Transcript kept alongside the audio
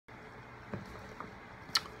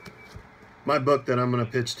My book that I'm going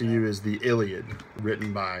to pitch to you is the Iliad,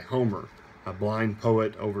 written by Homer, a blind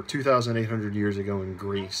poet over 2,800 years ago in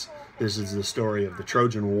Greece. This is the story of the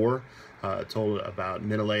Trojan War, told about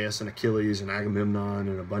Menelaus and Achilles and Agamemnon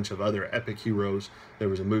and a bunch of other epic heroes. There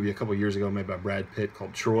was a movie a couple years ago made by Brad Pitt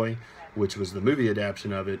called Troy, which was the movie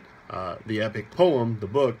adaptation of it. The epic poem, the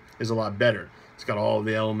book, is a lot better. It's got all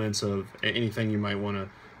the elements of anything you might want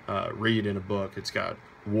to read in a book. It's got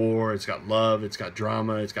war, it's got love, it's got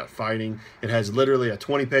drama, it's got fighting. It has literally a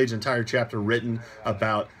 20-page entire chapter written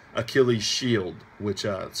about Achilles' shield, which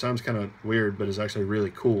sounds kind of weird, but is actually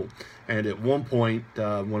really cool. And at one point,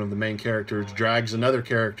 one of the main characters drags another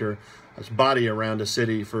character's body around a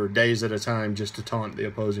city for days at a time just to taunt the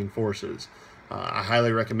opposing forces. I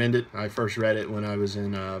highly recommend it. I first read it when I was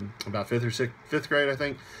in about fifth grade, I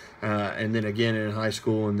think, and then again in high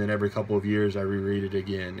school, and then every couple of years I reread it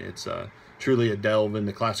again. It's truly a delve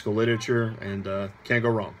into classical literature, and can't go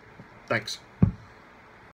wrong. Thanks.